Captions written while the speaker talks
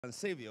and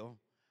Savior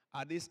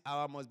at this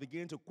hour must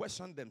begin to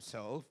question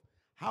themselves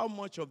how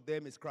much of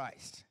them is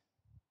Christ.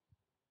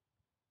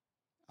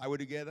 Are we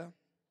together?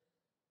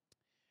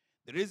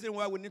 The reason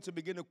why we need to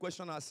begin to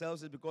question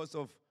ourselves is because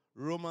of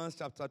Romans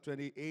chapter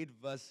 28,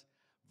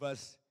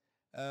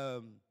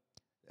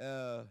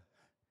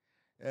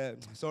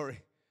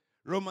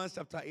 Romans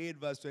chapter 8,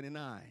 verse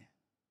 29.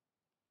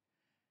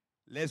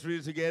 Let's read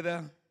it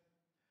together.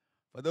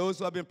 For those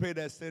who have been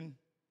predestined,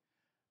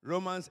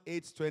 Romans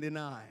 8,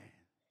 29.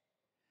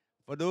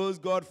 For those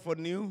God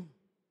foreknew,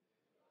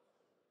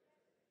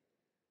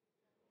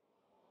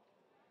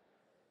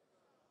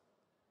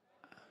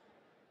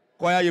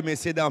 choir, you may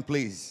sit down,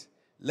 please.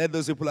 Let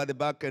those people at the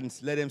back and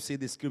let them see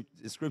the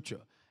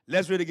scripture.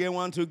 Let's read again.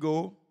 1, 2,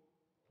 go.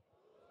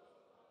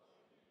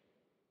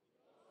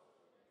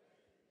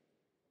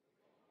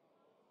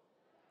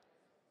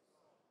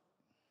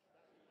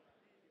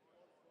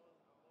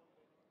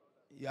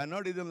 You are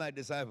not reading like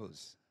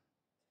disciples.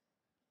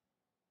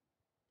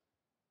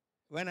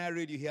 When I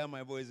read, you hear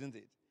my voice, isn't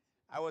it?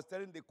 I was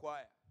telling the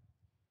choir.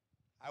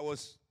 I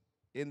was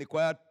in the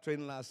choir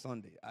training last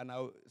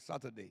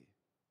Saturday,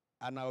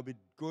 and I'll be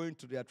going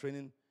to their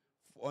training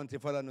until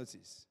further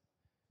notice.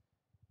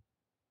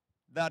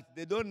 That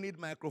they don't need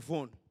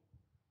microphone for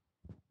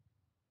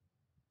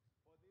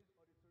this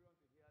auditorium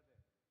to hear them.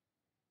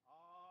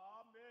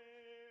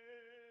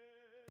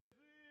 Amazing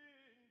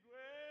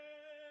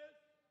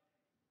grace,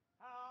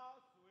 how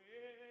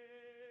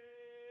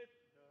sweet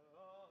the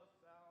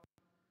sound,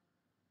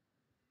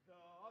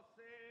 the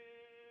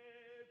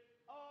saved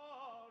a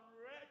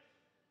wretch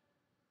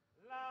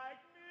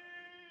like me.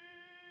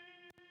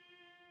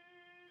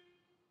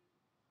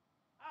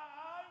 I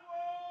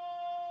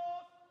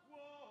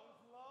was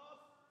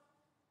lost,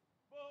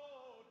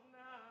 but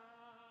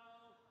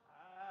now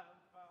I'm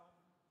found.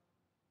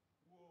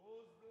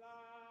 Was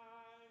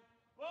blind,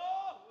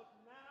 but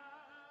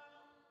now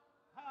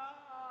I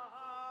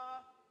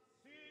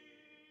see.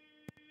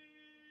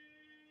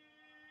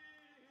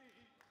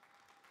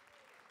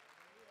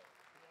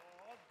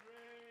 Your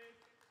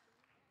grace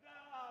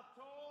that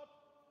taught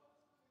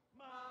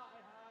my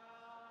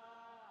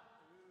heart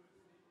to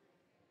see,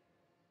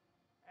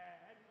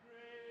 and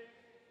grace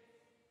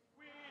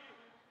will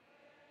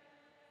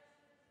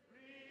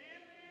relieve.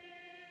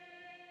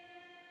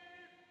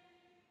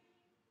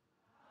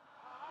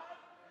 I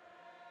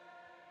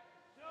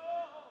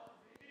chose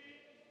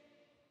thee,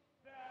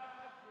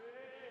 that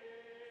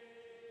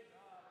great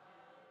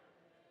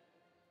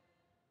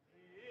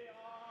they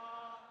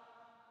are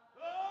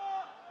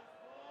God's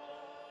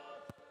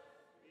most.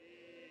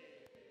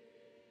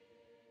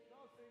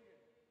 Don't sing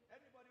it.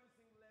 Anybody who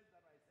sings less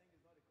than I sing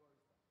is not a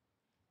chorister.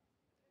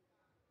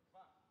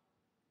 Fact.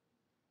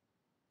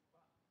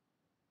 Fact.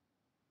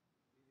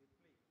 It's a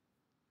play.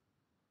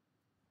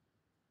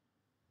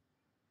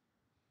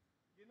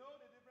 You know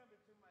the difference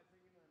between my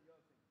singing and your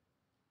singing?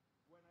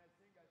 When I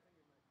sing in my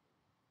spirit.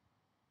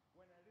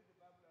 When I read the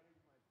Bible, I read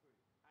in my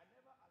spirit. I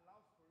never allow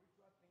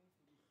spiritual things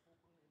to be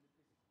spoken in the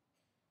physical.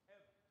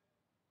 Ever.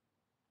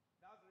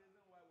 That's the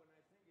reason why when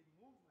I sing, it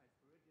moves my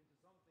spirit into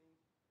something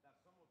that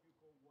some of you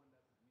call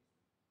wonders and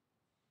mystery.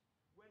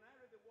 When I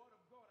read the Word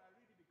of God, I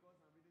read it because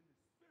I'm reading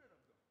the Spirit of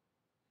God.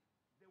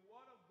 The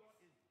Word of God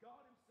is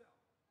God Himself.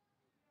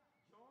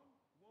 John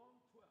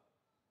 1:12.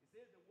 It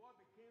says the Word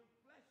became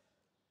flesh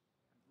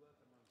and dwelt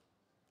among us.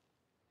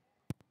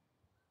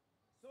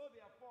 So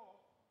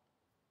therefore,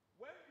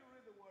 when you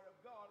read the Word of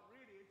God,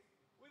 read it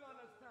with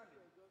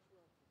understanding.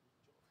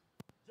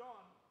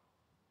 John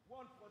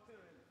 1:14.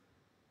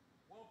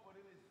 1:14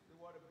 is the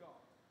Word of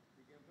God.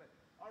 Became flesh.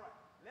 All right,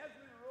 let's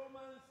read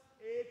Romans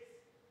 8:29.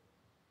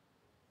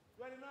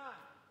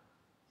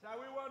 Shall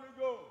we want to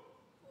go?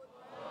 Good.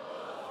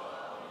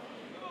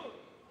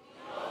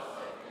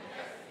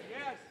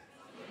 Yes.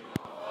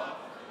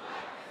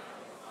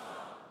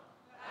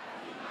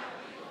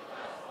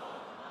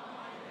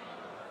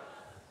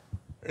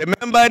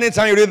 Remember,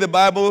 anytime you read the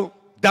Bible,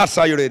 that's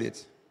how you read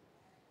it.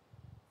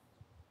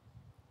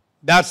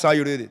 That's how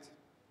you read it.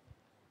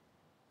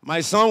 My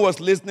son was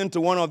listening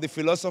to one of the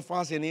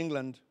philosophers in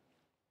England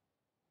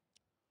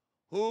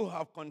who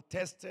have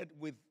contested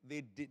with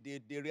the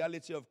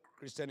reality of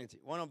Christianity.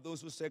 One of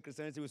those who said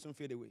Christianity will soon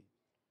fade away.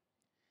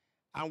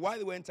 And while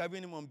they were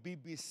interviewing him on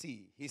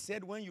BBC, he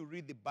said when you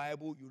read the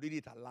Bible, you read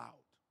it aloud.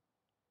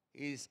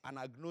 He's an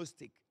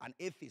agnostic, an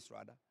atheist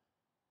rather.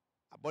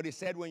 But he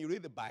said when you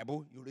read the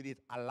Bible, you read it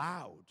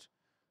aloud.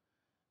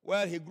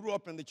 Well, he grew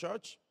up in the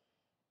church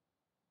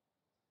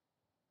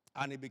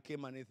and he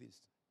became an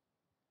atheist.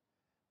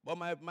 But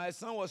my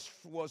son was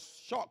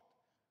shocked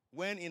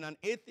when in an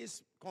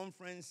atheist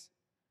conference,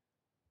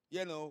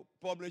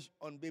 published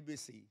on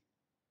BBC,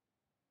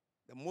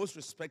 the most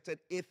respected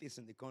atheist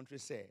in the country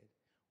said,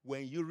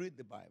 when you read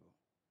the Bible,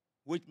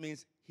 which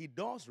means he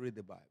does read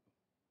the Bible.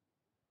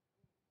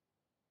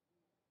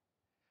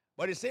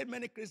 But he said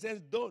many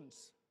Christians don't.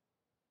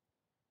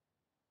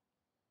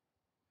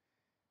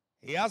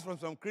 He asked from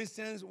some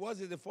Christians, what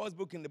is the first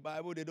book in the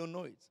Bible? They don't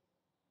know it.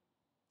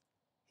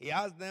 He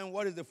asked them,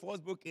 what is the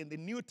first book in the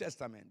New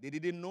Testament? They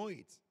didn't know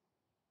it.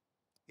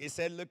 He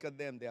said, look at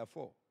them,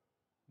 therefore.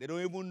 They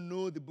don't even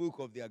know the book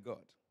of their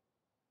God.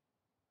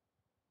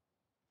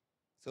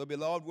 So,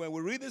 beloved, when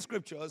we read the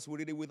scriptures, we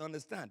read it with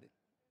understanding.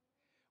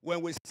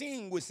 When we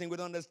sing with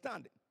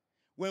understanding.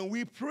 When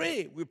we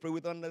pray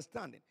with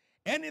understanding.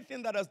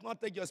 Anything that does not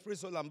take your spirit,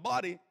 soul, and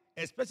body,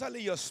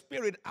 especially your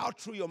spirit out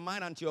through your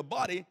mind and to your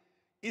body,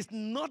 is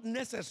not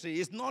necessary.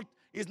 It's not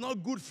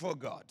good for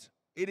God.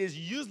 It is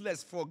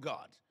useless for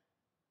God.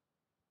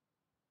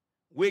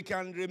 We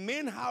can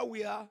remain how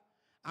we are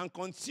and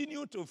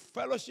continue to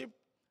fellowship,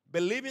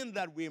 believing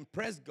that we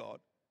impress God,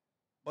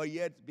 but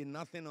yet be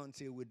nothing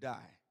until we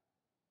die.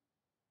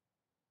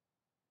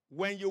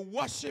 When you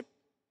worship,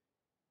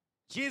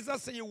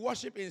 Jesus said you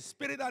worship in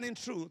spirit and in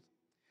truth.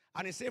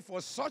 And he said,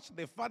 for such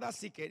the Father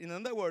seeketh. In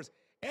other words,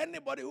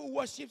 anybody who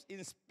worships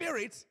in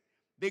spirit,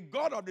 the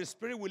God of the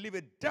Spirit will leave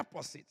a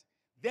deposit.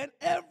 Then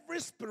every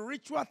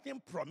spiritual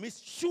thing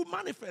promised should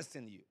manifest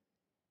in you.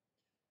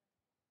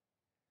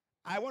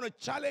 I want to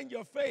challenge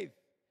your faith.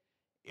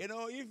 You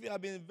know, if you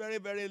have been very,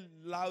 very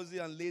lousy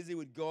and lazy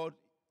with God,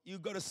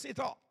 you've got to sit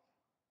up.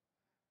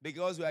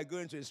 Because we are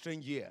going to a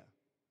strange year.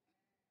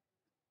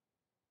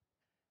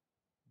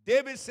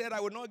 David said, I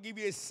will not give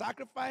you a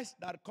sacrifice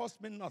that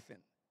cost me nothing.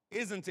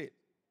 Isn't it?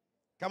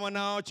 Come on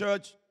now,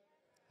 church.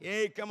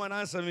 Hey, come on,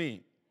 answer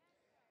me.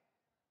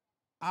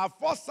 Our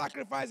first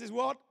sacrifice is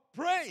what?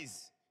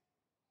 Praise.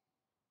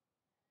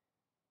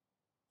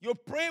 You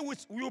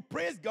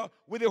praise God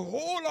with the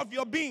whole of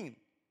your being.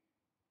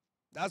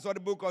 That's what the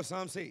book of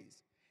Psalms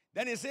says.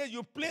 Then it says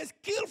you play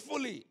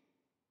skillfully.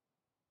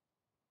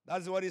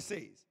 That's what it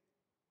says.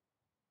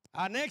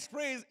 Our next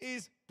praise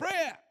is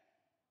prayer.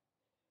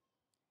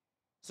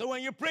 So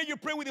when you pray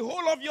with the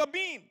whole of your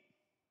being.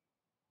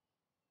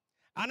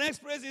 Our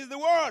next praise is the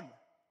word.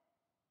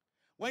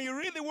 When you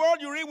read the word,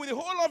 you read with the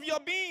whole of your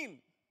being.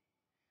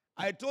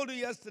 I told you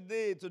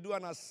yesterday to do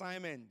an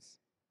assignment.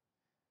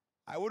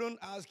 I wouldn't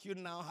ask you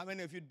now how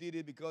many of you did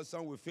it because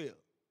some will fail.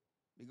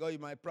 Because you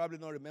might probably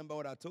not remember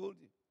what I told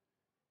you.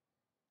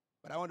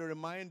 But I want to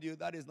remind you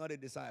that is not a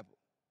disciple.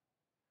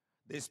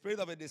 The spirit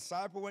of a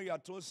disciple, when you are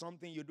told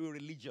something, you do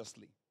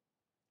religiously.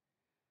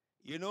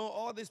 You know,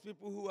 all these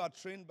people who are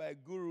trained by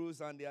gurus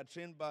and they are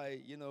trained by,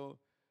 in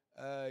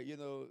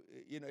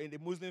the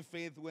Muslim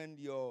faith, when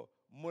your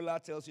mullah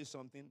tells you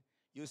something,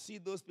 you see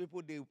those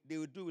people, they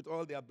will do with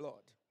all their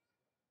blood.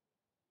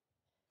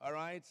 All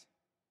right?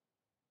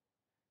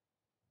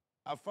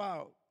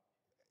 Afar,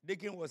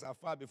 Deacon was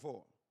afar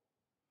before.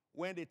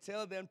 When they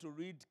tell them to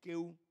read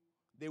Kew,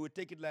 they will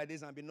take it like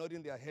this and be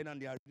nodding their head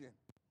and they are reading.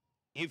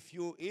 If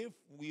you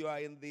are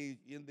in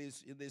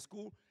the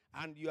school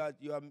and you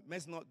are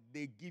messing up,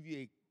 they give you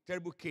a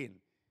terrible cane.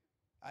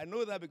 I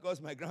know that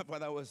because my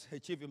grandfather was a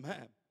chief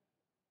imam.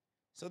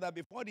 So that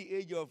before the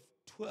age of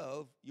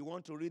 12, you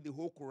want to read the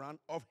whole Quran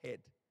off head.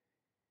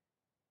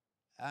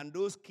 And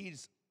those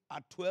kids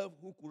at 12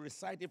 who could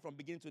recite it from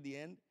beginning to the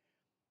end,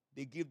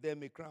 they give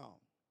them a crown.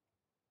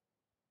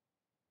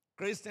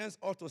 Christians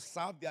ought to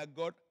serve their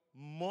God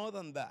more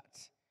than that.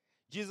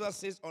 Jesus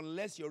says,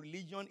 unless your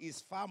religion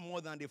is far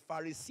more than the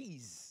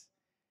Pharisees.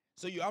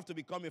 So you have to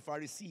become a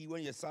Pharisee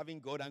when you're serving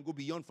God and go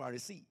beyond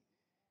Pharisee.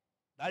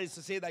 That is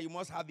to say that you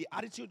must have the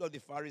attitude of the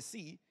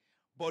Pharisee,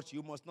 but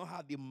you must not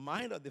have the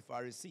mind of the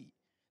Pharisee.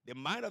 The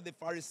mind of the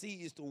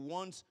Pharisee is to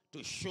want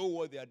to show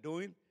what they are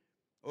doing,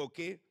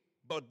 okay?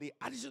 But the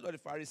attitude of the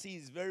Pharisee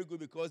is very good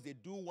because they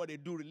do what they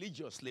do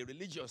religiously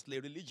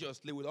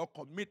with all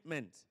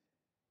commitment.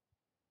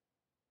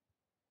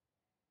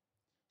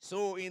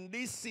 So in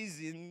this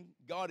season,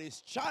 God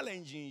is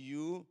challenging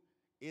you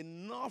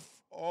enough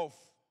of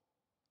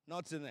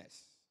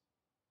nothingness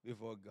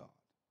before God.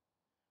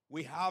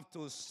 We have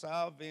to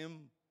serve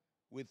him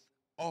with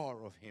awe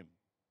of him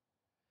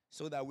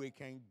so that we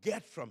can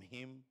get from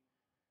him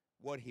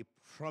what he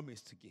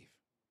promised to give.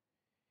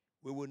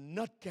 We will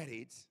not get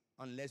it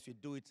unless we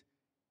do it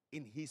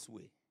in his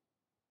way.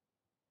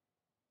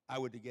 Are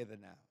we together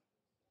now?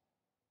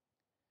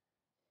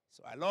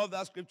 So I love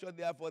that scripture,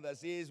 therefore, that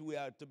says we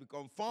are to be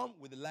conformed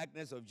with the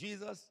likeness of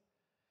Jesus.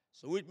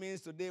 So which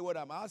means today what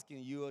I'm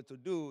asking you to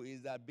do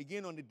is that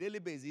begin on a daily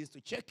basis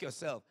to check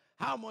yourself.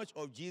 How much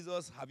of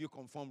Jesus have you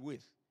conformed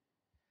with?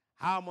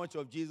 How much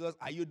of Jesus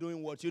are you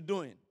doing what you're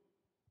doing?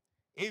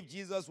 If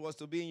Jesus was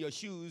to be in your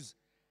shoes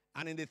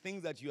and in the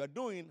things that you are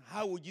doing,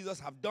 how would Jesus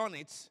have done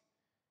it?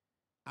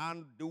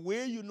 And the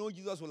way you know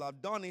Jesus will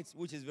have done it,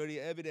 which is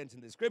very evident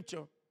in the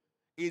scripture,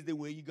 is the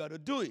way you got to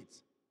do it.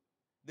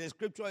 The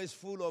scripture is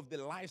full of the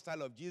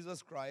lifestyle of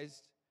Jesus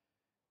Christ,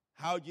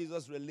 how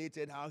Jesus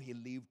related, how he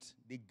lived,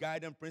 the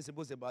guiding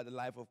principles about the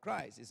life of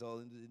Christ. It's all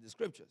in the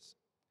scriptures.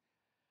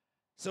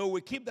 So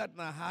we keep that in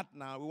our heart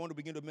now. We want to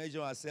begin to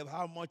measure ourselves.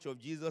 How much of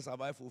Jesus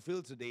have I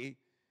fulfilled today?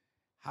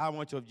 How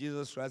much of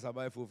Jesus Christ have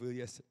I fulfilled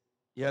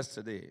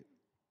yesterday?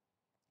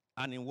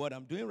 And in what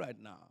I'm doing right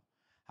now,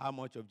 how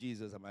much of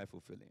Jesus am I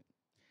fulfilling?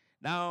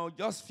 Now,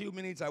 just a few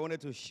minutes I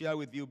wanted to share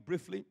with you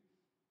briefly,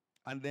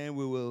 and then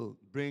we will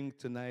bring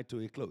tonight to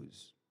a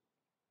close.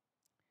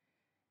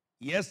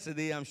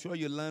 Yesterday, I'm sure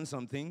you learned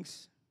some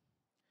things.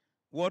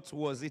 What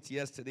was it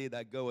yesterday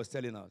that God was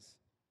telling us?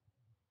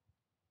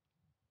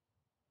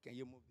 Can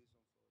you move this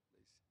one forward,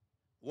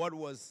 please? What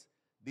was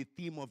the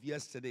theme of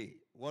yesterday?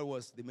 What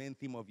was the main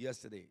theme of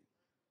yesterday?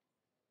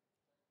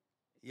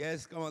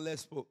 Yes, come on,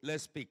 let's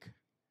speak.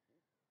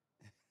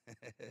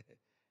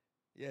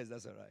 Yes,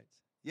 that's all right.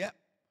 Yeah.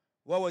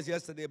 What was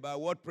yesterday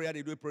about? What prayer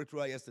did we pray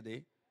throughout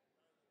yesterday?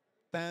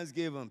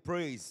 Thanksgiving,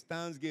 praise,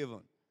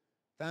 thanksgiving.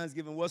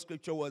 Thanksgiving, what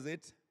scripture was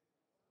it?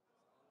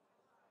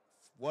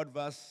 What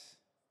verse?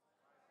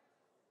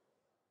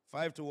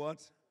 5 to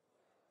what?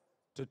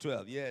 To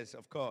 12. Yes,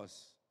 of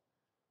course.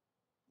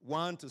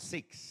 1 to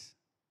 6.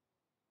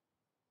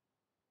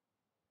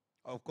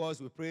 Of course,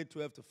 we prayed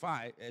 12 to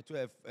 5,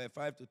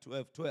 5 to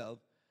 12, 12.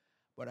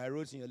 But I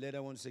wrote in your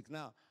letter 1 to 6.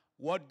 Now,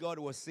 what God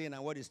was saying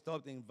and what is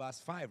taught in verse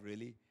 5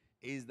 really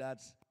is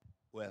that,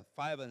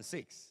 5 and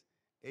 6,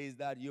 is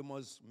that you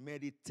must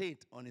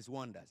meditate on his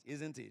wonders,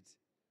 isn't it?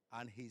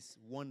 And his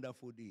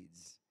wonderful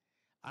deeds.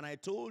 And I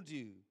told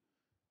you,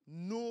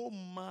 no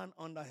man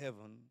under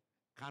heaven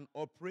can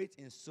operate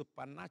in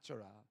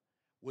supernatural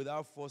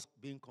without first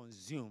being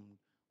consumed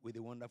with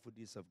the wonderful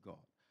deeds of God.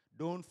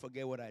 Don't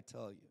forget what I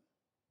tell you.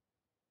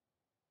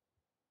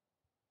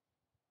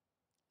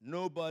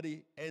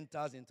 Nobody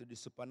enters into the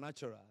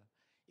supernatural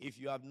if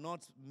you have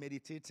not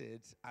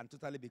meditated and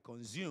totally be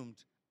consumed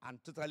and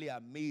totally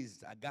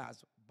amazed,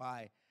 aghast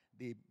by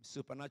the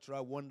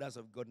supernatural wonders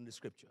of God in the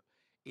scripture.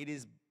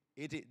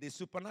 The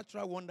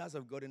supernatural wonders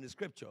of God in the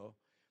scripture,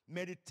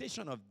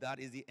 meditation of that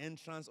is the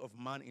entrance of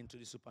man into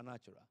the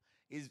supernatural.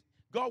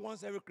 God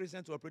wants every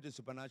Christian to operate in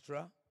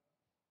supernatural.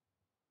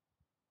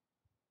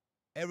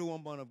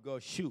 Everyone born of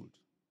God should.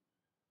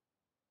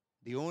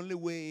 The only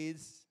way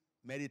is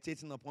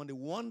meditating upon the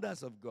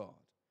wonders of God.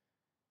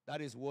 That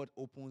is what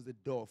opens the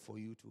door for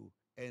you to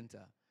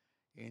enter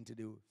into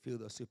the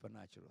field of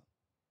supernatural.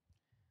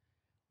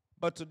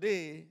 But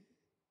today,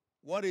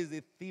 what is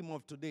the theme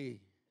of today?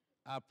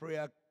 Our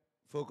prayer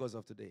focus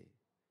of today.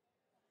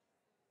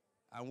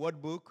 And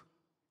what book?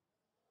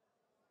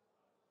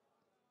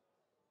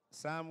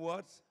 Psalm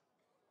what?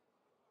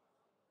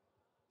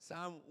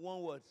 Psalm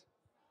 1 what?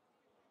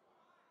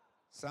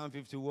 Psalm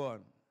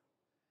 51.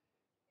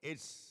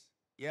 It's,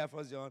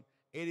 1 John.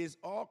 It is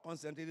all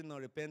concentrated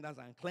on repentance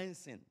and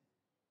cleansing.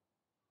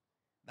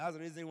 That's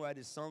the reason why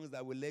the songs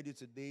that we led you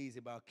today is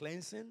about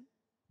cleansing.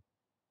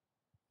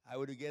 Are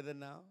we together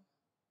now?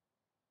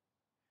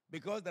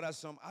 Because there are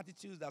some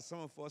attitudes that some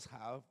of us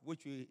have,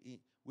 which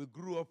we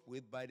grew up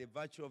with by the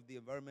virtue of the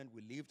environment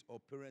we lived or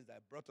parents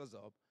that brought us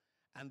up,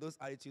 and those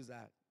attitudes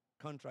are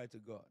contrary to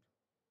God.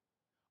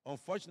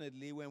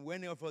 Unfortunately, when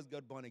any of us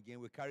got born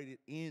again, we carried it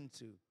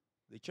into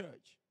the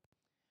church.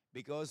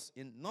 Because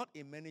not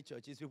in many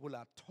churches, people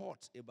are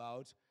taught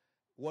about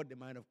what the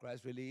mind of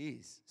Christ really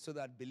is, so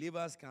that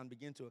believers can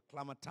begin to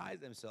acclimatize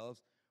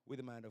themselves with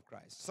the mind of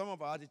Christ. Some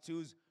of our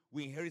attitudes,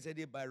 we inherited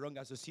it by wrong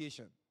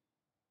association.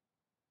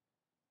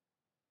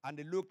 And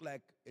they look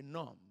like a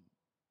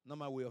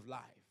normal way of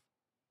life.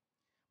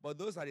 But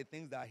those are the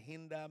things that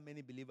hinder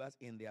many believers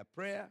in their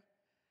prayer.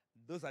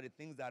 Those are the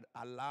things that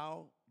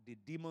allow the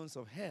demons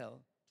of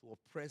hell to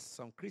oppress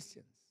some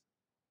Christians.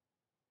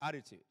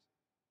 Attitude.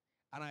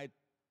 And I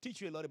teach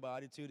you a lot about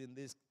attitude in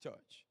this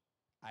church.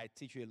 I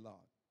teach you a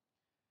lot.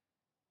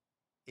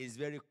 It's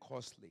very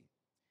costly.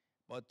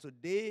 But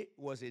today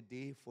was a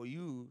day for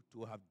you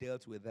to have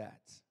dealt with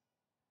that.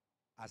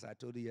 As I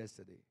told you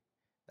yesterday.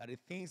 That the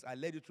things, I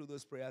led you through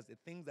those prayers, the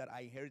things that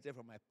I inherited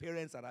from my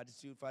parents and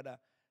attitude, Father,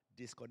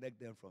 disconnect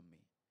them from me.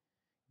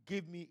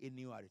 Give me a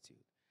new attitude.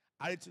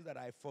 Attitude that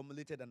I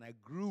formulated and I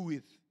grew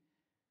with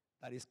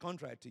that is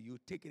contrary to you,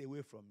 take it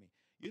away from me.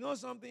 You know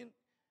something?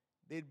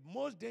 The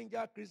most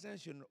danger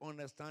Christians should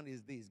understand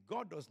is this.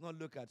 God does not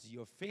look at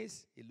your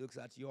face, he looks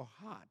at your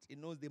heart. He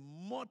knows the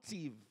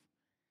motive.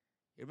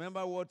 You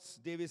remember what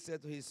David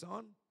said to his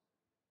son?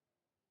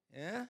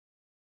 Yeah?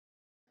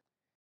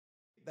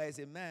 There is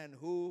a man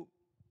who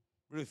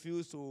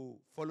refused to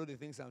follow the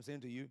things I'm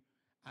saying to you,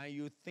 and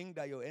you think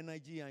that your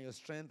energy and your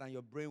strength and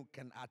your brain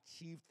can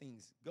achieve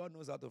things. God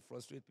knows how to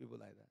frustrate people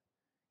like that.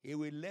 He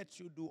will let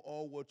you do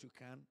all what you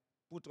can,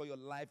 put all your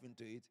life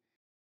into it.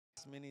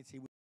 Last minute, he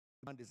will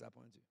not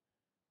disappoint you.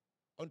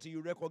 Until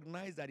you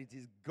recognize that it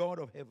is God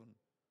of heaven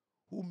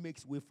who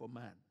makes way for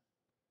man.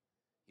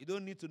 You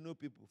don't need to know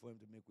people for him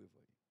to make way for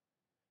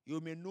you. You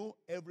may know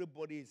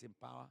everybody is in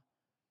power.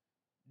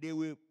 They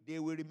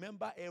will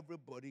remember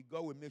everybody.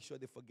 God will make sure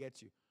they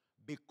forget you.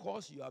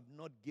 Because you have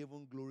not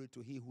given glory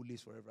to he who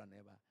lives forever and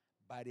ever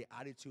by the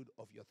attitude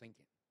of your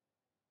thinking.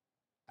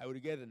 I will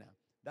get it now.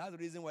 That's the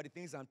reason why the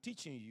things I'm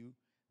teaching you,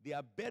 they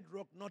are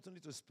bedrock not only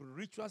to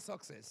spiritual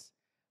success,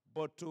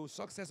 but to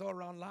success all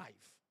around life.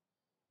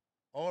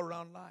 All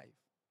around life.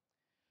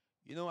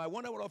 You know, I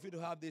want all of you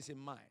to have this in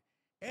mind.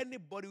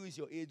 Anybody who is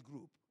your age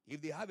group, if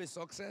they have a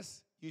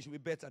success, you should be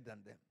better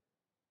than them.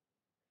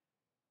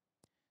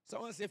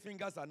 Someone say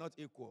fingers are not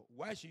equal.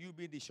 Why should you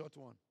be the short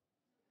one?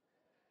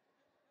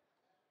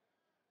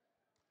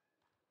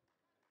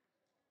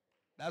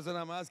 That's what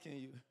I'm asking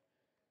you.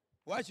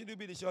 Why should you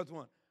be the short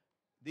one?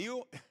 Do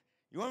you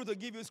want me to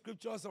give you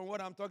scriptures on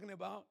what I'm talking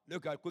about?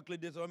 Look at quickly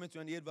Deuteronomy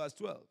 28, verse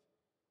 12.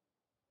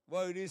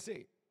 What did he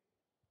say?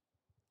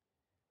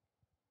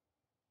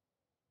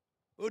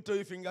 Who told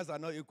you fingers are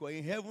not equal?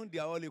 In heaven, they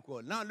are all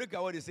equal. Now look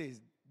at what it says.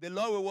 The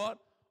Lord will what?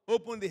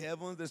 Open the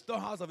heavens, the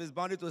storehouse of his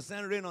bounty, to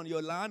send rain on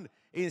your land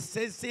in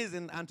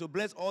season and to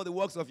bless all the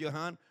works of your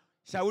hand.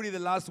 Shall we read the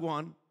last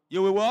one?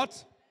 You will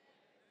what?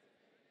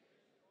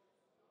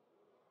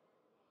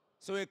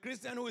 So a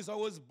Christian who is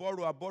always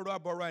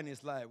borrower in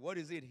his life, what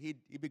is it?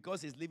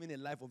 Because he's living a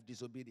life of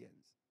disobedience.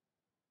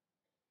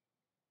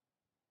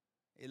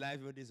 A life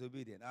of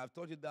disobedience. I've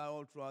taught you that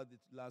all throughout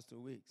the last 2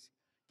 weeks,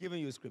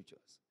 giving you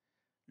scriptures.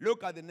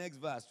 Look at the next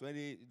verse,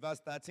 verse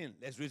 13.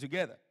 Let's read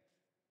together.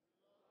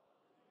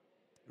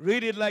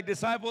 Read it like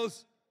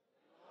disciples.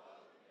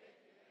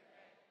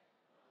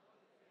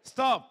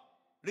 Stop.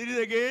 Read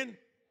it again.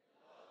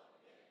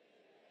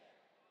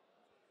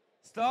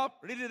 Stop.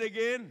 Read it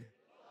again.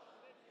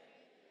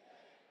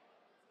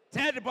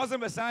 Tell the person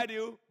beside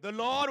you, the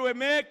Lord will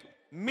make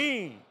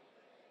me.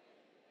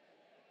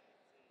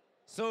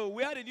 So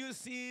where did you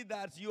see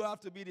that you have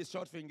to be the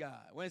short finger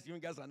when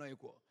fingers are not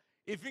equal?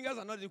 If fingers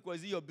are not equal,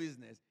 is it your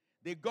business?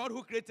 The God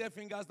who created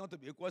fingers not to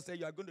be equal said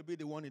you are going to be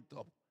the one in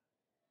top.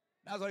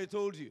 That's what he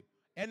told you.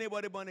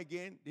 Anybody born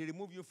again, they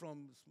remove you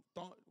from,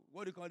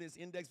 what do you call this,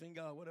 index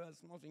finger or whatever,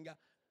 small finger,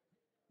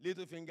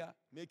 little finger,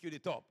 make you the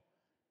top.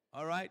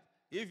 All right?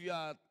 If you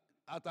are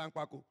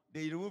Atankwaku,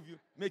 they remove you,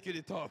 make you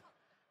the top.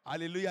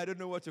 Hallelujah, I don't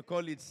know what to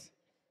call it.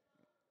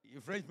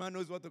 A Frenchman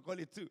knows what to call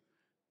it too.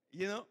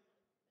 You know?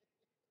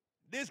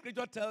 This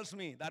scripture tells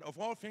me that of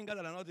all fingers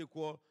that are not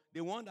equal,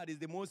 the one that is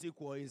the most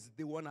equal is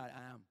the one I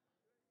am.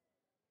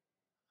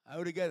 Are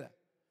we together?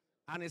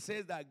 And it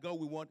says that God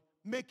will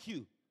make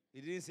you.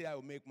 He didn't say I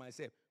will make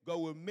myself. God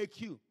will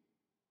make you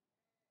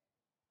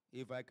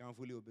if I can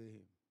fully obey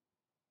him.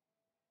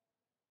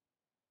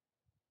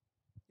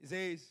 He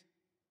says,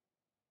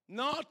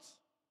 not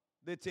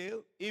the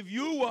tail. If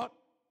you what?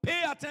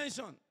 Pay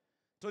attention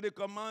to the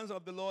commands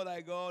of the Lord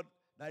thy God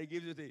that he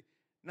gives you today.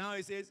 Now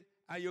he says,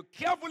 and you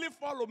carefully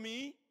follow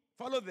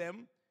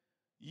them,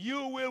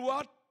 you will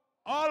what?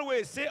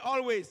 Always, say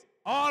always,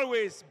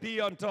 always be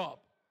on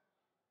top.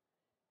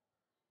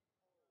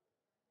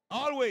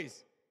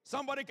 Always.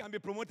 Somebody can be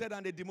promoted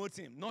and they demote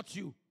him, not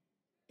you.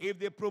 If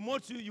they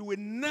promote you, you will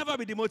never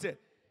be demoted.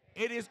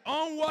 It is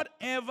onward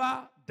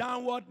ever,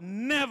 downward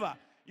never.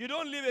 You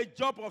don't leave a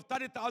job of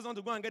 30,000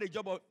 to go and get a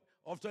job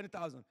of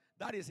 20,000.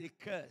 That is a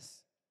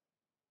curse.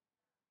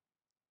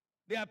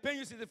 They are paying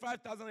you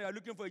 65,000 and you are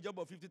looking for a job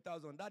of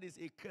 50,000. That is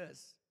a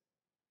curse.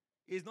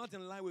 It's not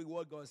in line with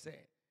what God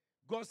said.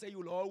 God said you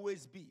will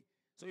always be.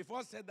 So he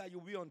first said that you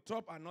will be on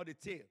top and not the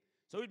tail.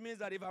 So it means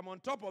that if I'm on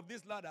top of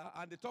this ladder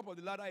and the top of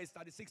the ladder is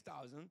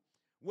 36,000,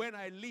 when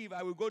I leave,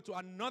 I will go to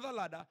another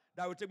ladder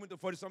that will take me to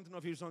 40-something or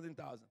 50-something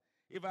thousand.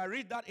 If I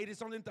reach that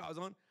 80-something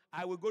thousand,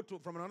 I will go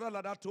from another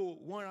ladder to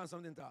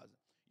 100-something thousand.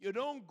 You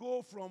don't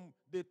go from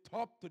the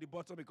top to the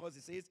bottom because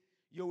it says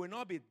you will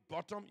not be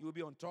bottom, you will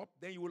be on top.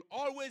 Then you will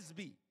always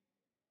be.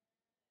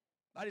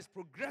 That is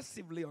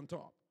progressively on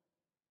top.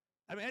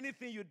 I mean,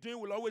 anything you're doing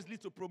will always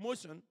lead to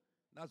promotion.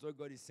 That's what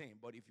God is saying.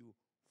 But if you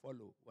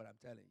follow what I'm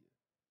telling you.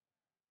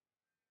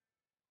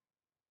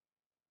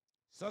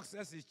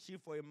 Success is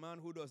cheap for a man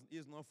who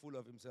is not full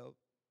of himself.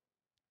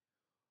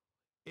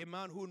 A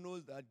man who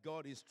knows that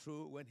God is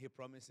true when he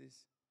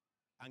promises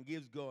and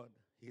gives God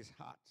his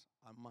heart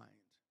and mind.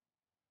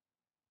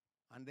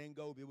 And then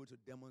God will be able to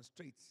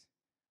demonstrate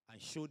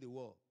and show the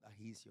world that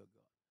he is your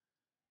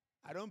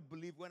God. I don't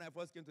believe when I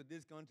first came to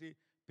this country,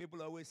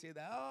 people always say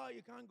that, oh,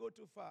 you can't go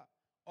too far.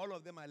 All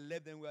of them, I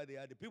left them where they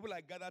are. The people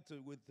I gathered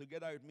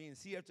together with me in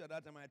CFT at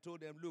that time, I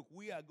told them, look,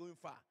 we are going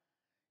far.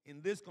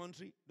 In this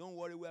country, don't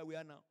worry where we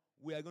are now.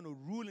 We are going to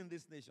rule in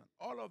this nation.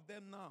 All of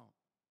them now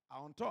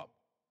are on top.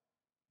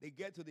 They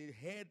get to the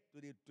head,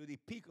 to the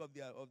peak of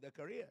their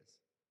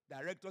careers.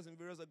 Directors in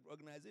various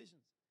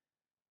organizations.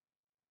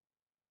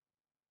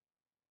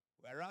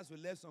 Whereas we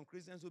left some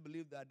Christians who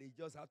believe that they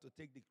just have to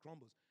take the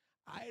crumbles.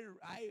 I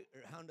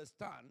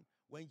understand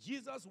when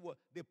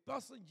the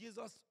person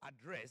Jesus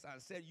addressed and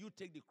said, you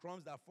take the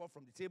crumbs that fall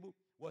from the table,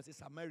 was a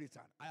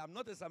Samaritan. I am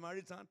not a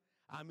Samaritan.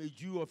 I'm a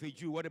Jew of a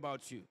Jew. What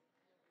about you?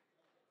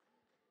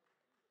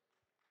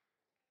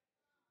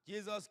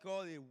 Jesus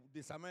called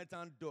the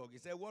Samaritan dog. He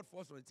said, what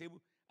falls from the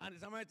table? And the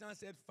Samaritan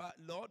said,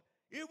 Lord,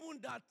 even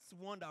that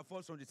one that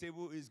falls from the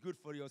table is good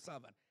for your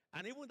servant.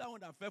 And even that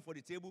one that fell for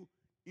the table,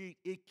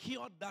 it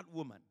cured that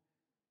woman.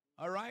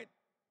 All right?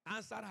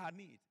 Answered her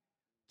need.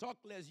 Talk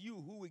less you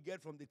who will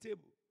get from the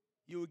table.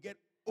 You will get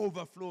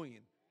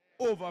overflowing.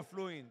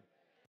 Overflowing.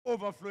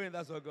 Overflowing,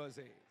 that's what God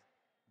says.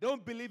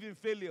 Don't believe in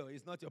failure.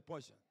 It's not your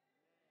portion.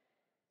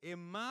 A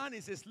man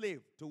is a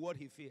slave to what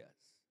he fears.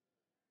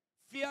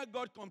 Fear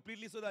God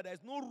completely so that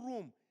there's no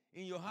room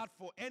in your heart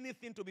for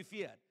anything to be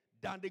feared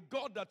than the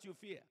God that you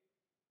fear.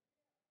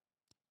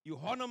 You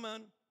honor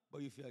man,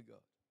 but you fear God.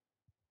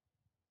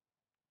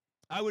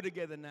 Are we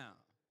together now?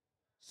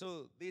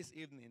 So this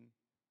evening,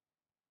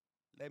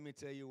 let me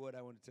tell you what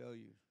I want to tell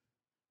you.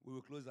 We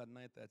will close at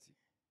 9:30.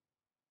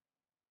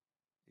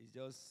 It's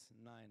just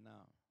 9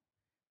 now.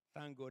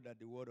 Thank God that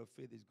the word of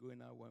faith is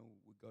going out when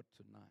we got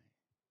to 9.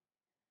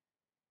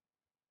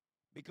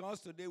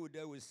 Because today we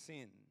deal with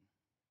sin.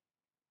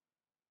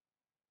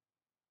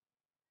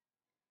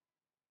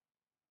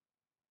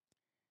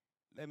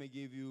 Let me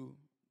give you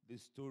the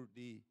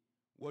story,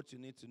 what you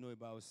need to know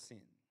about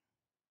sin.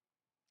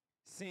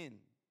 Sin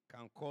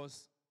can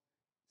cause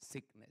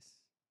sickness.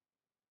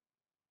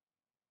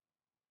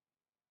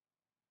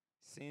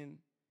 Sin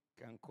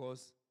can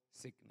cause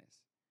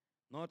sickness.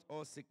 Not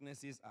all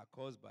sicknesses are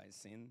caused by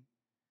sin,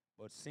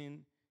 but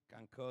sin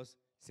can cause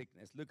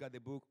sickness. Look at the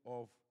book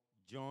of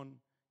John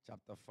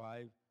chapter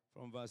 5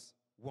 from verse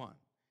 1.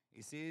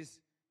 It says,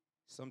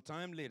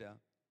 sometime later,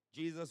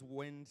 Jesus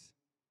went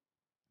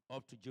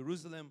up to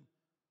Jerusalem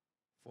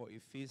for a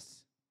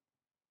feast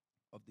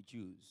of the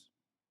Jews.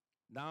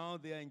 Now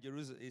there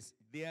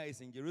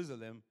is in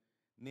Jerusalem,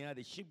 near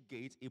the sheep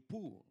gate, a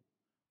pool,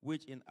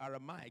 which in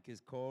Aramaic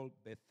is called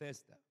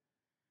Bethesda,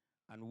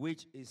 and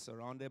which is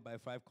surrounded by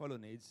 5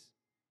 colonnades.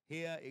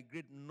 Here a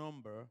great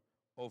number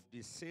of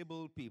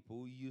disabled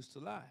people used to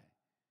lie,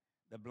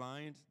 the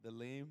blind, the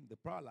lame, the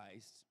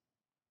paralyzed.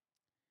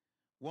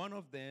 One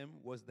of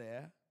them was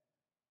there.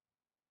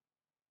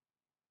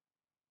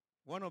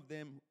 One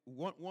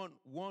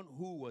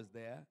who was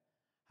there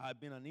had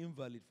been an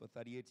invalid for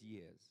 38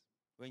 years.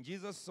 When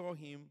Jesus saw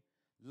him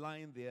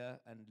lying there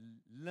and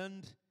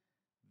learned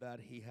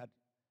that he had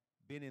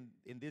been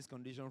in this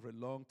condition for a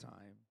long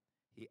time,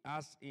 he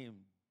asked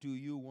him, do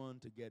you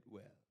want to get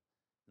well?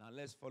 Now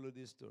let's follow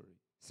this story.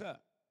 Sir,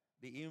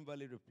 the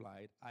invalid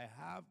replied, I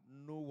have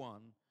no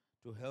one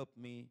to help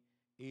me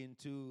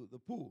into the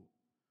pool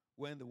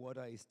when the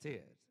water is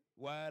stirred.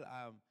 While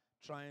I'm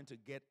trying to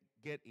get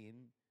in,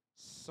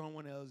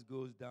 someone else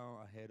goes down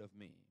ahead of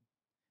me.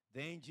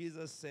 Then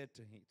Jesus said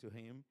to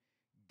him,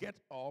 get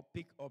up,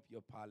 pick up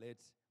your pallet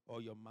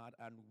or your mat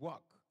and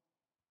walk.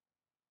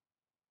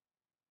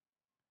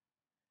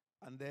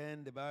 And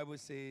then the Bible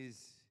says,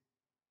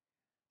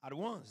 at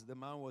once the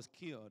man was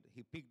cured.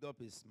 He picked up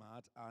his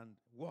mat and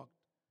walked.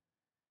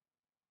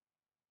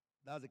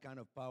 That's the kind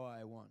of power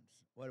I want.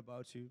 What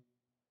about you?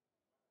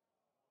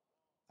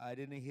 I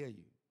didn't hear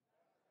you.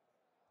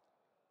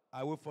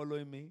 Are you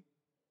following me?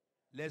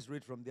 Let's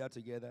read from there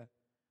together.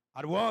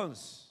 At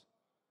once.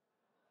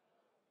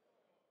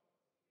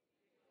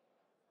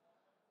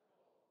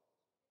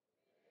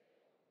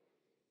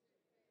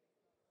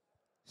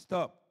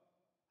 Stop.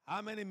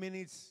 How many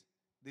minutes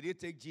did it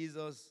take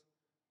Jesus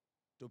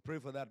to pray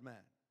for that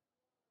man?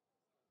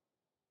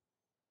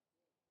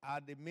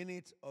 At the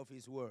minute of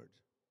his word.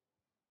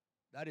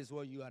 That is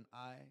what you and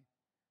I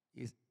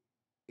is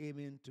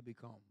aiming to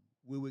become.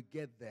 We will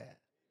get there.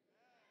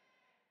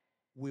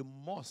 We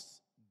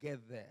must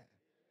get there.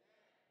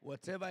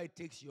 Whatever it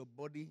takes your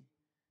body,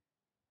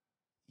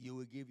 you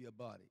will give your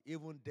body.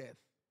 Even death.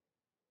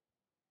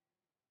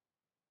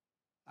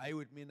 Are you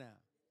with me now?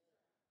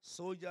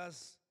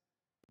 Soldiers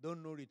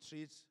don't know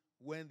retreat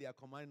when their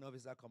commanding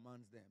officer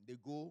commands them. They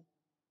go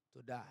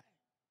to die.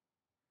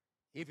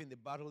 If in the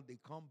battle they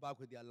come back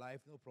with their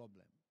life, no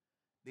problem.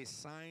 They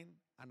sign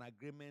an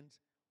agreement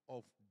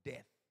of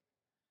death.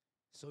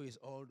 So is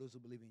all those who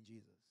believe in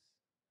Jesus.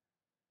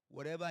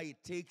 Whatever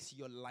it takes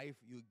your life,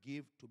 you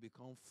give to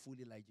become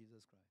fully like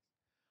Jesus Christ.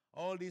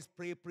 All this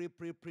pray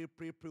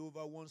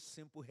over one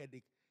simple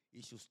headache,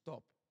 it should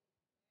stop.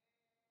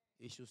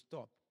 It should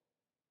stop.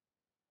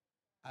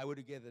 I will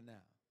together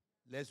now.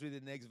 Let's read the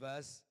next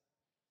verse.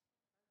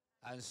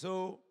 And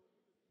so,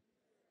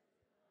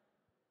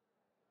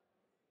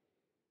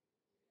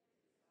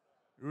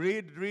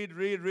 read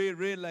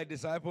like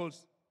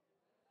disciples.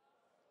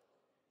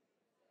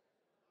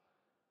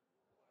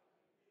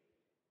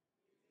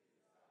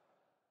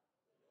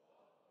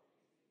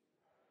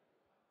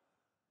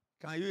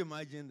 Can you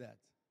imagine that?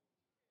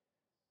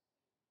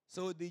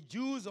 So the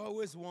Jews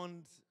always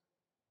want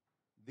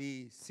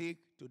the sick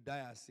to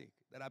die as sick.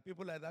 There are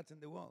people like that in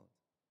the world.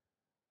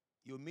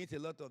 You meet a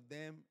lot of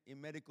them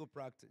in medical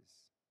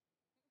practice.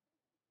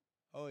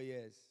 Oh,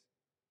 yes.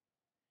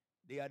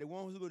 They are the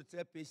ones who go to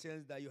tell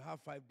patients that you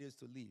have 5 days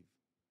to live,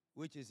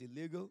 which is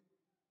illegal,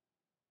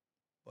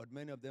 but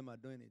many of them are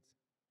doing it.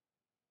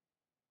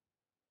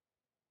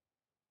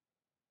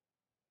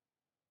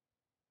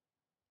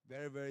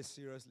 Very, very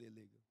seriously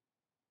illegal.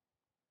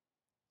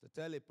 To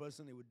tell a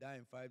person he will die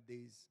in 5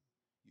 days,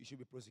 you should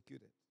be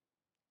prosecuted.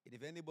 And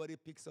if anybody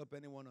picks up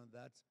anyone on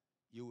that,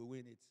 you will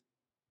win it.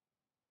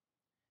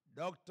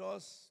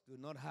 Doctors do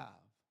not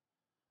have,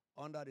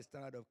 under the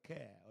standard of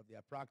care of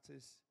their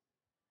practice,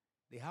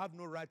 they have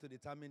no right to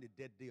determine the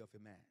death day of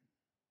a man.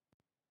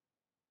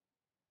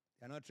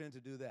 They are not trained to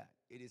do that.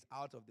 It is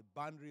out of the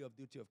boundary of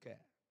duty of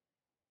care.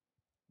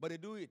 But they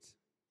do it.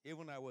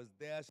 Even I was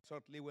there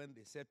shortly when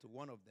they said to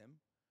one of them,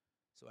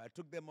 so I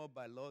took them up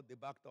by law, they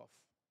backed off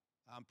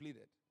and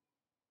pleaded.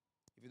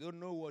 If you don't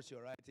know what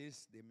your right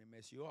is, they may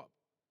mess you up.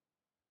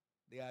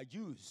 They are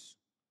Jews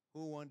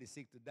who want the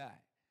sick to die.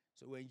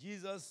 So when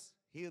Jesus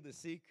healed the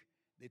sick,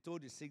 they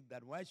told the sick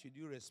that why should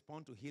you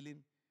respond to healing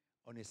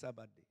on a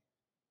Sabbath day.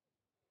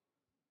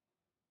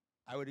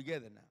 Are we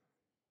together now?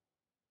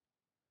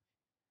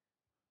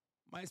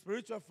 My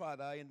spiritual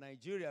father in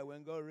Nigeria,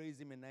 when God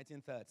raised him in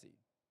 1930,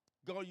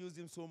 God used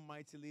him so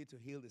mightily to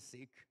heal the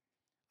sick.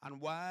 And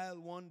while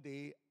one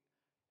day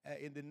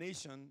in the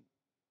nation,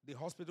 the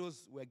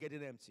hospitals were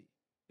getting empty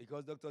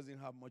because doctors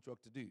didn't have much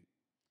work to do.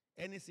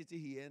 Any city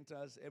he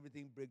enters,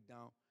 everything breaks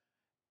down.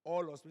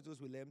 All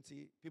hospitals will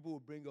empty. People will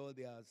bring all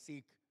their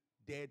sick,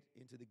 dead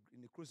in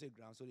the crusade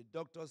ground. So the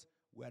doctors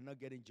were not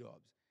getting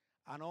jobs.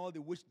 And all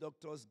the witch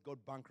doctors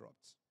got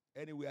bankrupt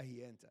anywhere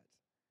he entered.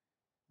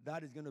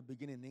 That is going to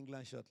begin in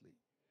England shortly.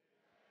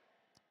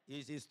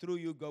 It is through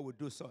you God will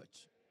do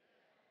such.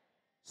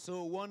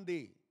 So one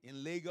day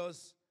in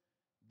Lagos,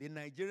 the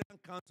Nigerian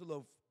Council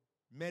of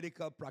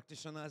Medical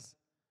Practitioners,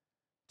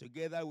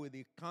 together with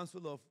the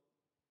Council of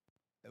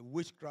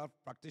Witchcraft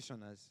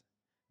Practitioners,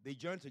 they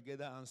joined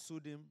together and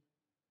sued him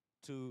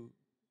to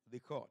the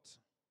court.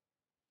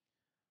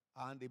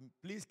 And the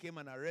police came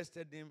and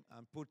arrested him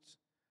and put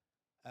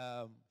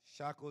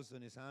shackles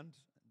on his hand.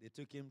 They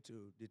took him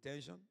to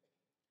detention.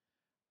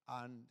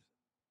 And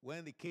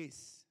when the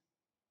case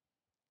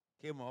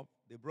came up,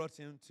 they brought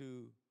him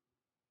to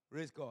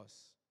race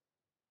course,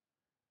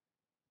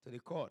 to the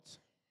court,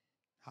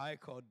 high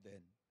court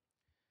then.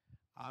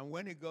 And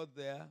when he got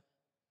there,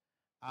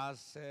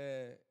 as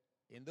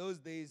in those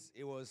days,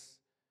 it was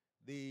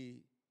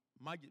the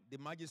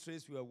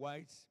magistrates were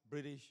white,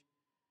 British,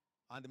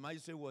 and the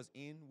magistrate was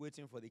in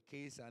waiting for the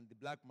case, and the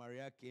Black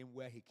Maria came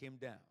where he came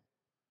down.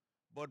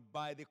 But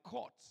by the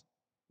court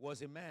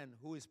was a man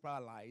who is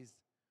paralyzed,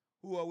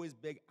 who always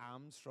begged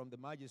alms from the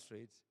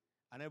magistrates,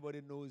 and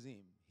everybody knows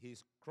him.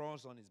 He's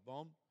cross on his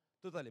bum,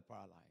 totally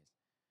paralyzed.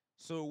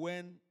 So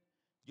when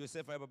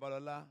Joseph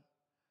Babalola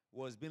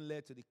was being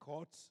led to the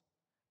court,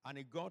 and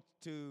he got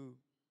to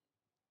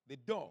the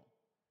door,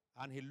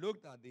 and he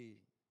looked at the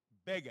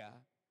beggar,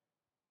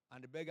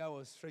 and the beggar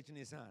was stretching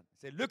his hand.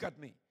 He said, "Look at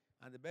me."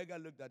 And the beggar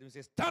looked at him and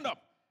said, "Stand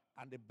up."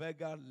 And the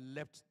beggar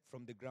leapt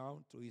from the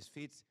ground to his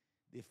feet.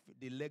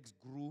 The legs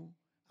grew,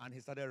 and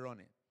he started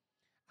running.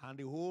 And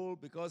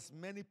because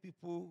many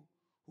people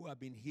who have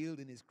been healed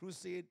in his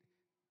crusade,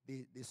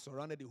 they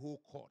surrounded the whole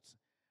court.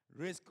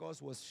 Race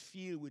course was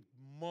filled with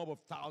mob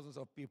of thousands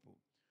of people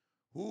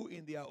who,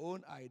 in their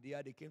own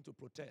idea, they came to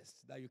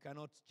protest that you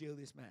cannot jail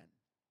this man.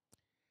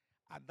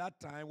 At that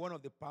time, one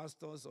of the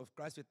pastors of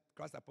Christ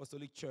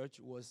Apostolic Church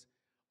was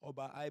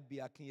Oba I.B.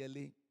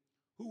 Akinyele,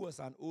 who was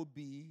an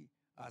OB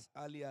as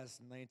early as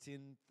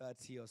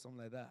 1930 or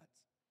something like that.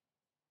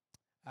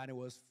 And he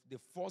was the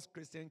first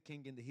Christian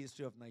king in the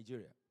history of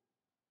Nigeria.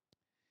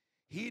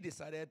 He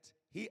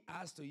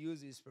asked to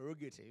use his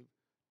prerogative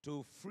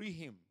to free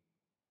him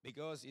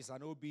because he's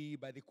an OB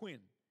by the Queen.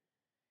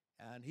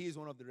 And he is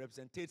one of the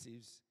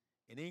representatives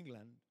in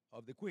England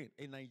of the Queen,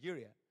 in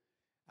Nigeria.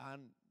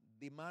 And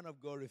the man of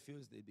God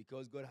refused it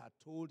because God had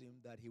told him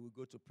that he would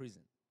go to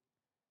prison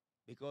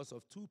because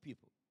of two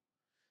people.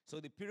 So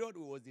the period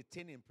he was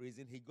detained in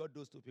prison, he got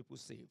those two people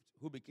saved,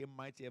 who became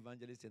mighty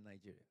evangelists in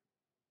Nigeria.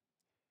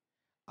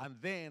 And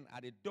then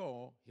at the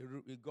door,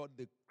 he got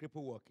the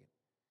cripple walking.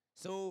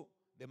 So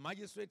the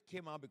magistrate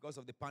came out because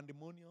of the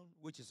pandemonium,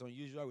 which is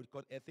unusual, we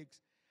call ethics.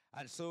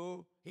 And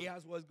so he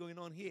asked what's going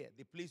on here.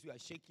 The police were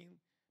shaking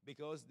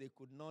because they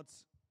could not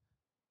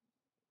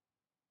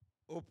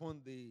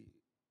open the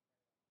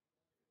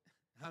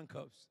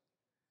handcuffs.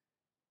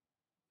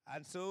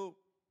 And so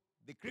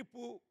the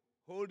cripple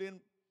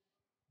holding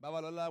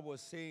Babalola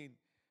was saying,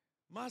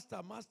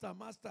 "Master, master,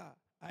 master,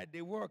 I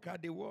dey work.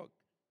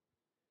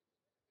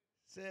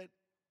 Said,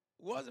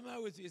 "What's the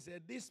matter with you?" He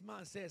said, "This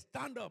man said,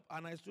 stand up,"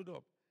 and I stood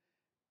up.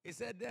 He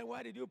said, "Then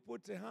why did you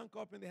put a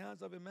handcuff in the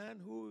hands of a man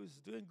who is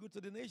doing good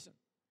to the nation?"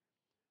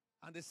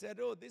 And they said,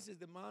 "Oh, this is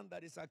the man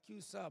that is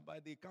accused, sir, by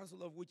the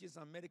Council of Witches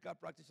and Medical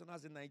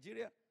Practitioners in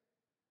Nigeria."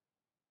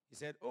 He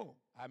said, "Oh,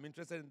 I'm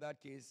interested in that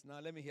case. Now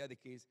let me hear the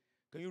case.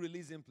 Can you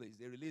release him, please?"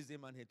 They released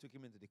him and he took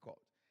him into the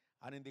court.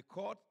 And in the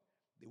court,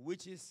 the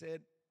witches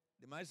said,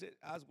 the magistrate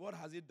asked, "What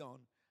has he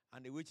done?"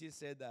 And the witches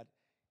said that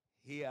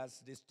he has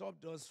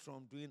disturbed us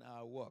from doing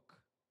our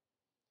work.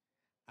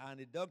 And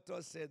the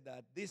doctor said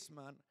that this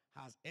man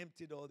has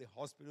emptied all the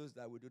hospitals,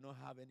 that we do not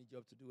have any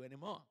job to do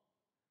anymore.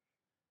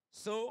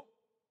 So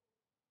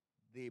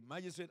the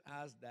magistrate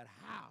asked that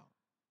how?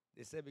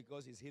 They said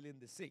because he's healing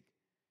the sick.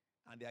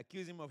 And they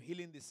accused him of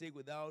healing the sick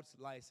without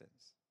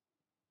license.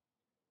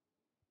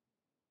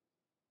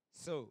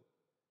 So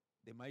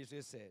the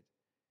magistrate said,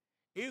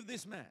 if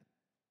this man,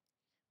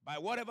 by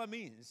whatever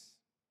means,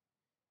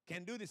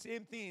 can do the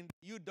same thing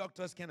you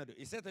doctors cannot do.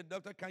 He said to the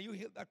doctor, "Can you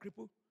heal that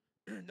cripple?"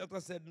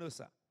 Doctor said, "No,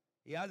 sir."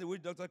 He asked the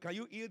witch doctor, "Can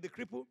you heal the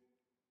cripple?"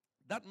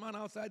 That man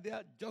outside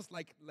there, just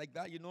like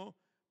that,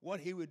 what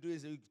he will do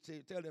is he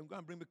will tell them, "Go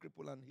and bring me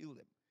cripple and heal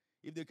them."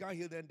 If they can't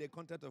heal them, the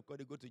contempt of God,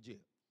 they go to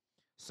jail.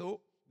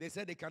 So they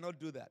said they cannot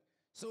do that.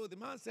 So the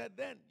man said,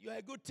 "Then you are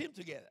a good team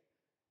together.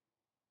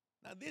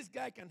 Now this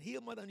guy can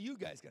heal more than you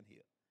guys can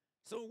heal.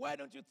 So why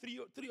don't you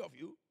three of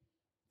you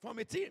form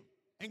a team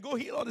and go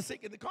heal all the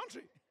sick in the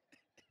country?"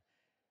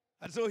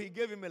 And so he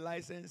gave him a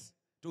license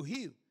to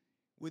heal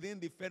within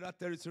the federal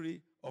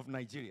territory of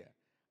Nigeria.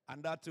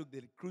 And that took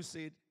the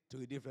crusade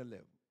to a different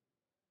level.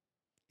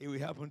 It will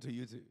happen to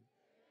you too.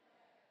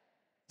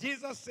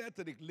 Jesus said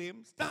to the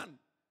lame, stand.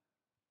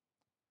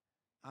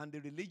 And the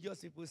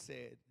religious people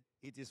said,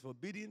 it is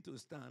forbidden to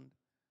stand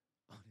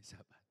on the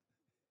Sabbath.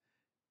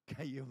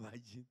 Can you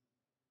imagine?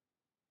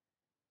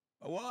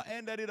 But what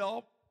ended it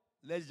up?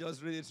 Let's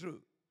just read it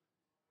through.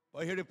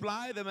 But he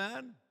replied, the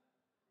man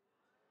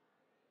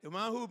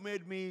who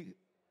made me,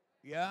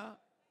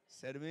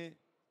 said to me.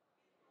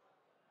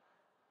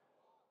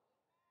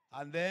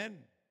 And then,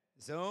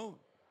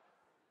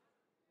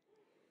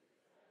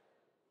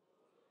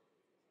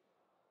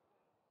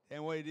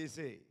 then what did he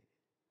say?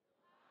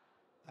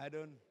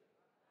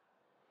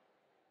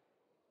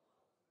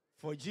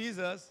 For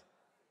Jesus,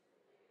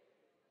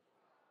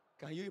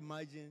 can you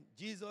imagine?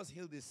 Jesus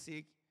healed the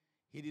sick.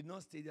 He did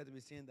not stay there to be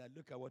saying that,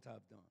 look at what I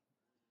have done.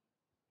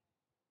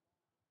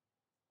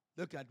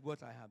 Look at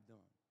what I have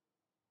done.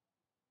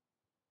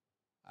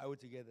 Are we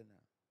together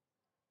now?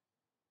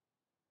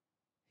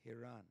 He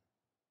ran.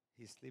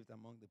 He slept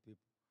among the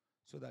people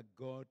so that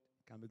God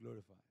can be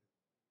glorified.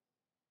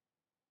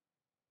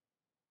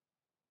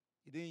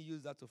 He didn't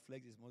use that to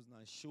flex his muscle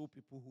and show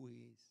people who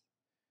he is,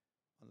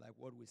 unlike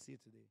what we see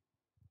today.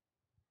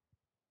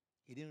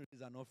 He didn't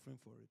raise an offering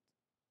for it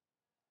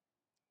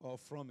or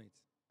from it.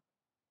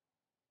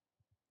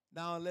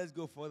 Now let's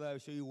go further. I'll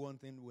show you one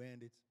thing. We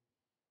end it.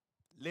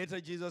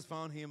 Later, Jesus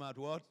found him at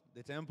what?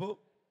 The temple.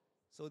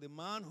 So the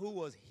man who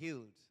was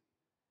healed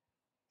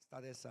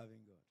started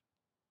serving God.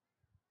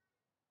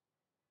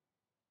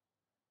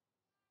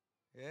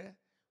 Yeah?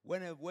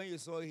 When you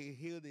saw he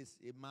healed a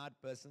mad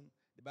person,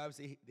 the Bible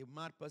says the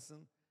mad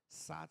person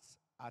sat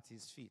at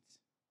his feet.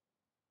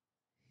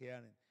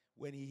 Hearing.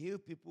 When he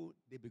healed people,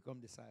 they become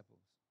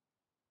disciples.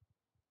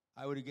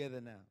 Are we together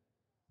now?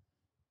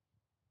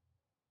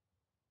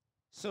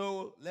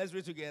 So let's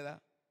read together.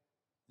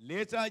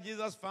 Later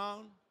Jesus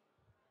found.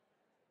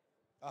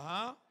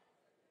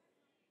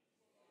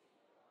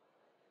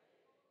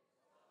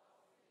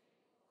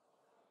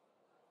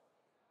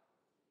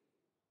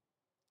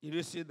 Did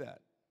you see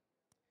that?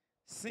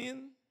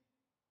 Sin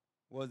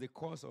was the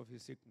cause of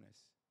his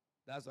sickness.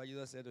 That's why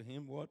Jesus said to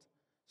him, what?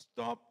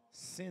 Stop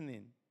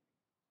sinning.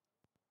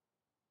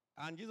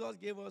 And Jesus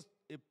gave us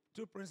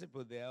two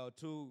principles there, or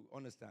two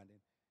understanding.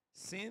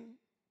 Sin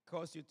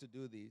caused you to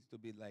do this, to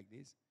be like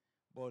this,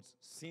 but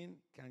sin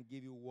can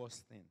give you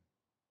worse thing.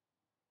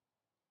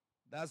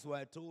 That's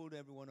why I told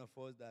every one of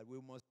us that we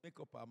must make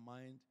up our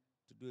mind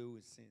to do it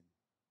with sin.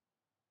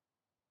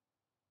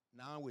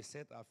 Now we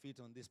set our feet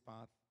on this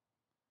path.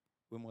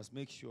 We must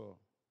make sure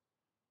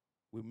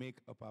we make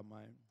up our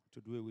mind to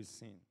do it with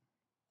sin.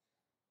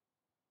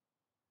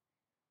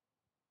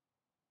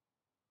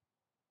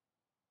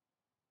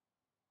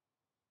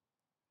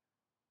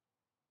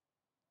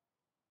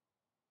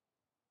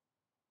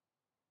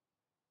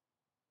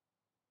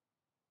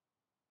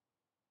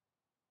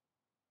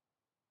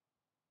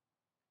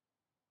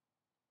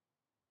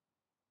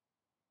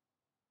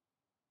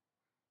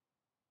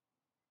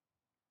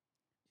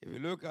 If you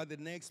look at the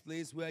next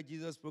place where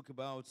Jesus spoke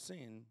about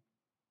sin,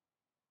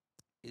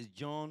 is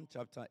John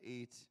chapter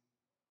 8.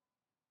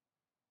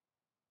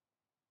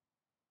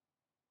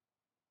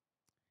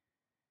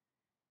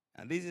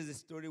 And this is the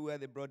story where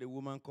they brought a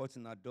woman caught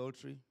in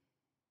adultery.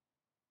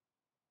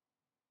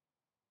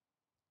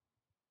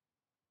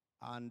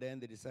 And then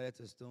they decided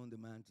to stone the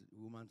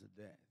woman to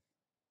death.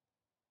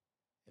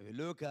 If you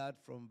look at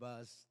from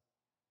verse,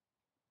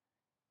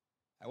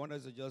 I want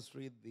us to just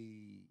read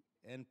the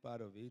end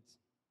part of it.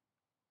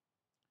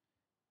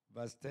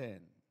 Verse 10.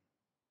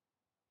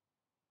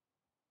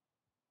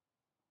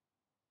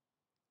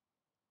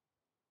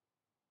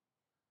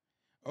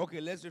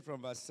 Okay, let's read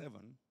from verse 7.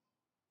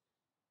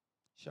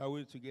 Shall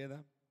we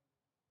together?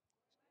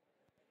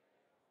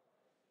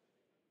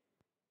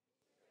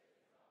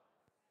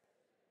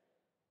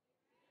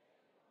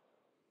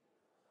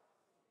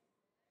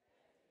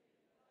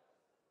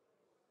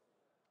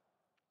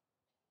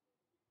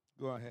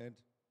 Go ahead.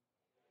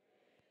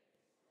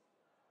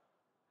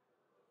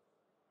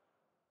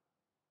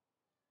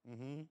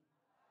 Mm-hmm.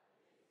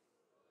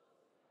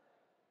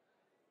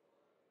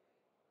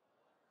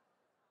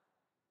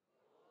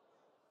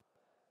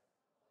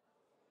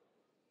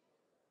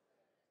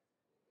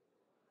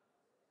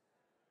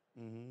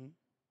 Mm-hmm.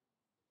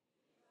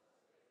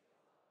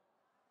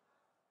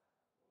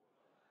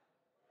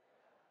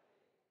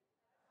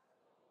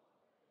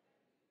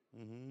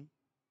 Mm-hmm.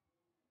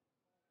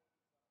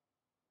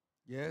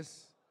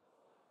 Yes.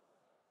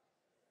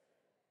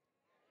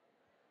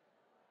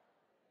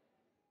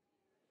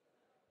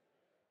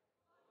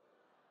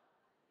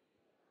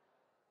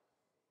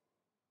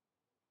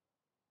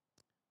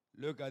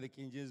 Look at the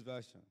King James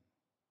Version.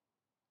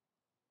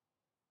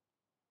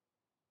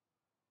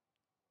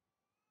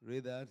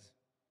 Read that.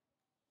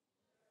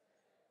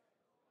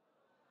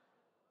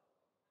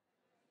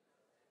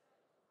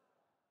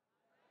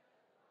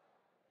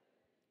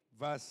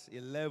 Verse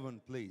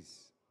 11,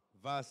 please.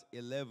 Verse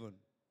 11.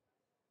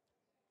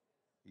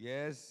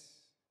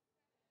 Yes.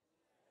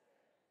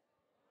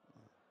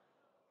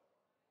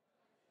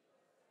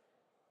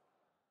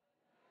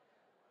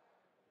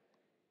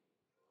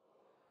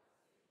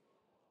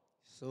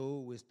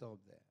 So we stop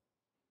there.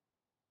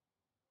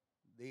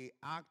 The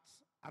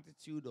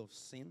attitude of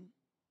sin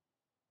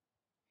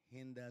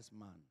hinders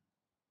man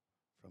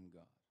from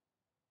God.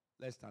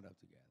 Let's stand up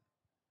together.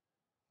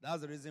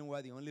 That's the reason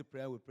why the only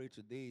prayer we pray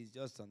today is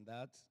just on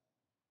that.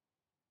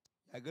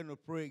 You're going to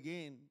pray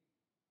again.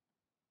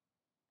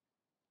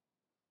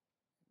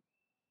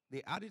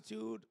 The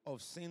attitude of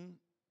sin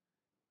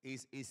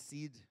is a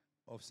seed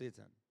of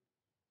Satan.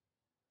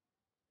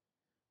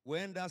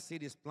 When that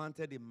seed is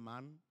planted in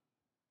man,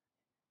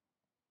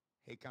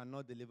 he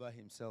cannot deliver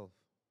himself.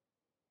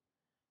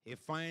 He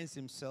finds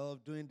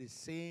himself doing the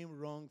same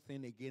wrong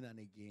thing again and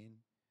again,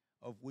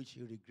 of which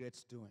he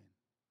regrets doing.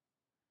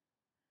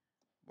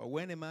 But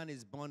when a man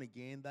is born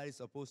again, that is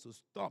supposed to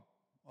stop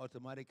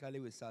automatically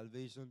with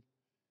salvation.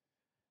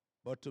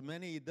 But to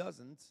many it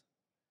doesn't,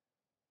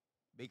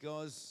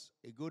 because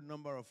a good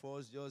number of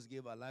us just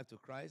gave our life to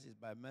Christ. It's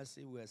by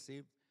mercy we are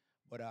saved,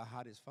 but our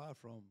heart is far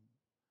from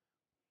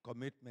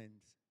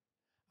commitment.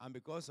 And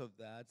because of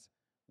that,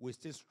 we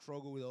still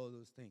struggle with all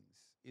those things.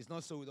 It's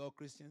not so with all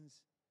Christians.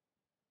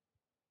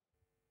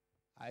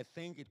 I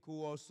think it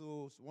could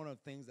also, one of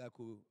the things that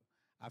could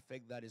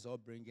affect that is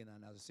upbringing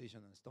and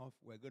association and stuff.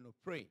 We're going to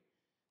pray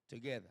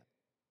together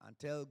and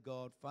tell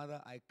God, Father,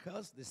 I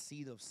curse the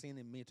seed of sin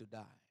in me to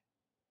die.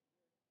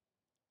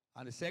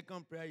 And the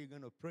second prayer you're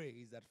going to pray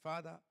is that,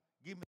 Father,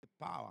 give me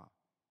the power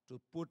to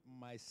put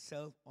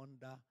myself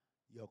under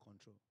your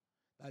control.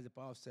 That's the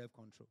power of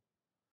self-control.